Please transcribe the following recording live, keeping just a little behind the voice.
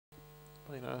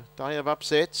Been a day of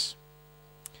upsets.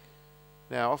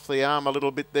 Now off the arm a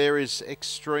little bit there is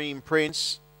Extreme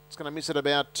Prince. It's going to miss at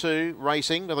about 2,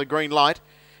 racing with a green light.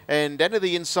 And down to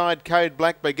the inside, Code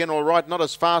Black begin all right, not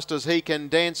as fast as He Can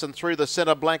Dance, and through the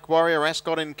centre, Black Warrior.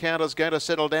 Ascot Encounter's going to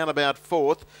settle down about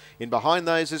 4th. In behind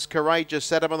those is Courageous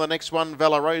Adam, and the next one,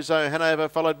 Valoroso Hanover,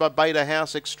 followed by Beta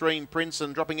House, Extreme Prince,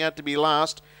 and dropping out to be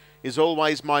last is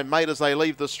Always My Mate as they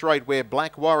leave the straight, where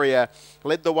Black Warrior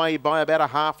led the way by about a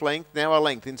half length, now a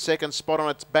length. In second spot on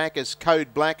its back is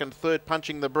Code Black, and third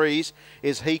punching the breeze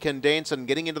is He Can Dance, and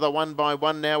getting into the 1 by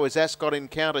 1 now is Ascot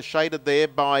Encounter, shaded there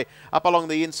by up along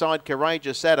the inside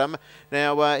Courageous Adam.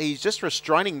 Now he's just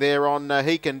restraining there on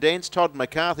He Can Dance. Todd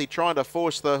McCarthy trying to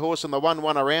force the horse in the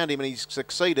 1-1 around him, and he's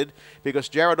succeeded because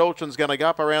Jared Alton's going to go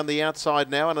up around the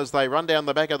outside now, and as they run down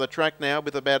the back of the track now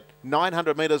with about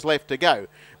 900 metres left to go.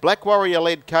 Black Warrior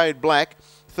led Code Black.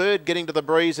 Third getting to the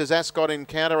breeze is Ascot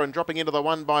Encounter, and dropping into the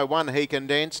 1 by 1 He Can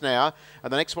Dance now.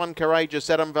 And the next one, Courageous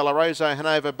Adam, Valoroso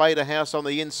Hanover, Beta House on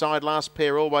the inside. Last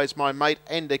pair, Always My Mate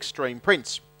and Extreme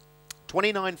Prince.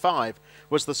 29.5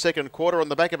 was the second quarter on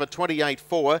the back of a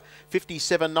 28.4,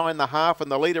 57.9 the half,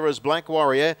 and the leader is Black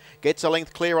Warrior. Gets a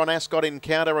length clear on Ascot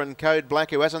Encounter and Code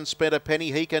Black, who hasn't spent a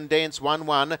penny. He Can Dance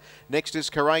 1-1. Next is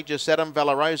Courageous Adam.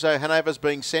 Valoroso Hanover's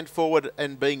being sent forward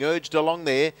and being urged along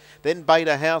there. Then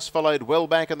Beta House followed well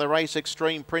back in the race.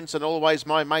 Extreme Prince and Always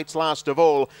My Mate's last of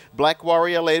all. Black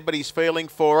Warrior led, but he's feeling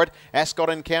for it. Ascot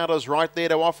Encounter's right there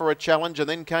to offer a challenge, and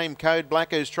then came Code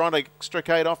Black, who's trying to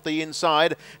extricate off the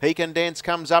inside. He Can Dance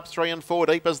comes up 3 and 4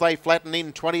 deep as they flatten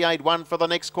in. 28.1 for the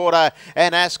next quarter,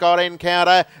 and Ascot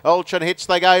Encounter. Olchin hits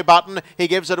the go button. He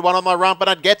gives it 1 on the rump, and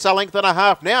it gets a length and a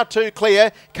half. Now 2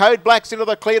 clear. Code Black's into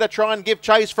the clear to try and give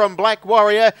chase from Black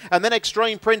Warrior, and then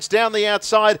Extreme Prince down the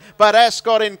outside, but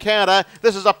Ascot Encounter,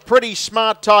 this is a pretty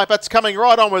smart type. It's coming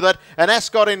right on with it, and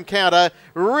Ascot Encounter,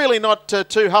 really not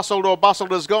too hustled or bustled,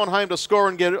 has gone home to score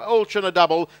and get Olchin a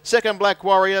double. Second, Black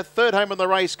Warrior. Third home in the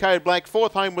race, Code Black.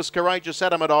 Fourth home was Courageous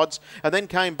Adam at odds, and then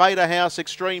came Beta House,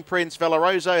 Extreme Prince,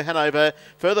 Valoroso Hanover.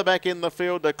 Further back in the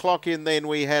field to clock in, then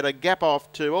we had a gap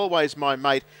off to Always My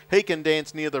Mate. He Can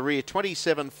Dance near the rear.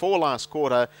 27.4 last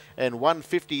quarter and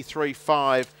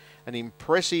 153.5. An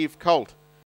impressive colt